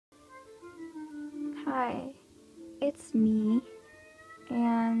Hi, it's me,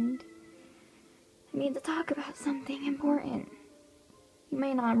 and I need to talk about something important. You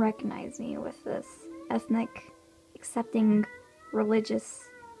may not recognize me with this ethnic, accepting, religious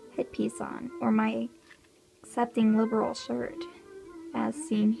headpiece on, or my accepting liberal shirt, as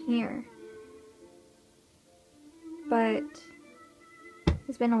seen here. But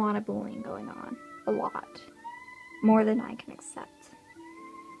there's been a lot of bullying going on. A lot. More than I can accept.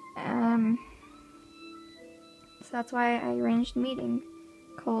 So that's why I arranged a meeting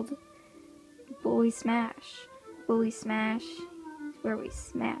called Bully Smash. Bully Smash is where we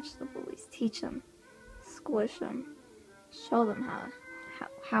smash the bullies, teach them, squish them, show them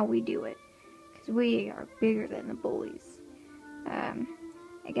how we do it. Because we are bigger than the bullies.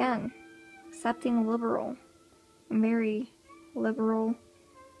 Again, accepting liberal. I'm very liberal,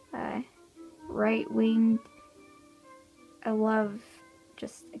 right-winged. I love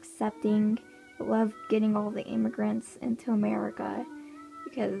just accepting. I love getting all the immigrants into America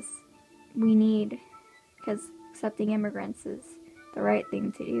because accepting immigrants is the right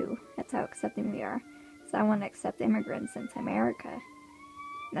thing to do. That's how accepting we are. So I want to accept immigrants into America.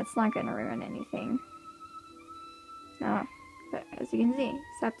 That's not going to ruin anything. No, but as you can see,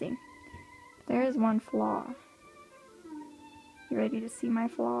 accepting. There is one flaw. You ready to see my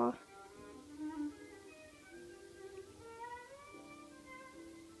flaw?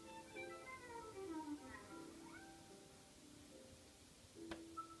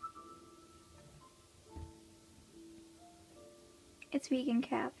 It's vegan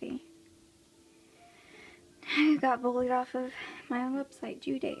Kathy. I got bullied off of my own website,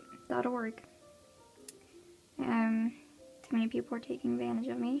 dewdate.org. Too many people were taking advantage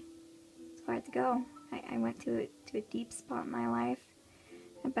of me, so I had to go. I went to a deep spot in my life,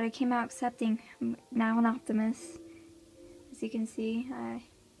 but I came out accepting. I'm now an optimist. As you can see,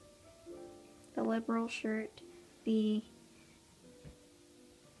 the liberal shirt, the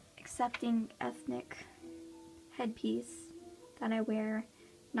accepting ethnic headpiece that I wear,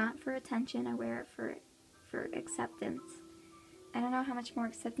 not for attention, I wear it for acceptance. I don't know how much more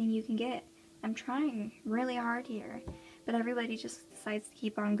accepting you can get. I'm trying really hard here, but everybody just decides to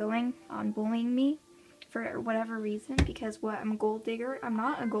keep on going, on bullying me for whatever reason, because what, I'm a gold digger? I'm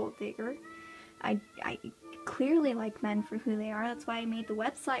not a gold digger. I clearly like men for who they are. That's why I made the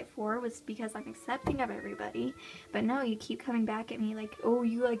website for, was because I'm accepting of everybody. But no, you keep coming back at me like, oh,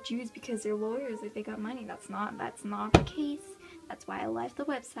 you like Jews because they're lawyers, if they got money. That's not the case. That's why I left the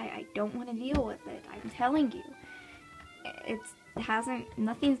website. I don't want to deal with it. I'm telling you.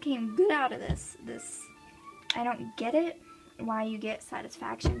 Nothing came good out of this. I don't get it, why you get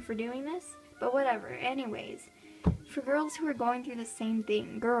satisfaction for doing this, but whatever. Anyways, for girls who are going through the same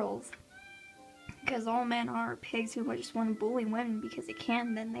thing, girls, because all men are pigs who just want to bully women because they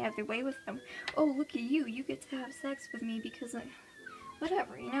can, then they have their way with them. Oh, look at you, you get to have sex with me because of,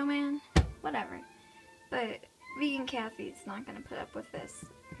 whatever, you know, man, whatever. But vegan Kathy's not gonna put up with this.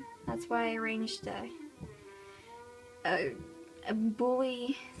 That's why I arranged a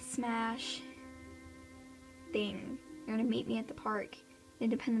bully smash thing. You're gonna meet me at the park,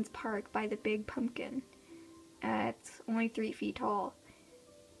 Independence Park, by the big pumpkin. It's only 3 feet tall,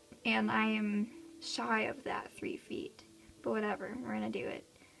 and I am shy of that 3 feet, but whatever, we're gonna do it.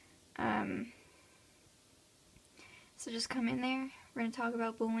 So just come in there, we're gonna talk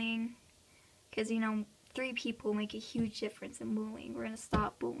about bullying, because, you know, 3 people make a huge difference in bullying. We're gonna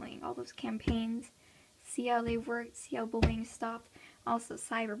stop bullying, all those campaigns, see how they've worked, see how bullying stopped. Also,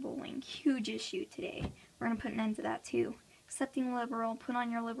 cyberbullying, huge issue today. We're gonna put an end to that too. Accepting liberal, put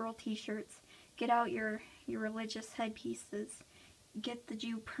on your liberal t-shirts, get out your religious headpieces, get the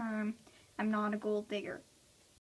Jew perm. I'm not a gold digger.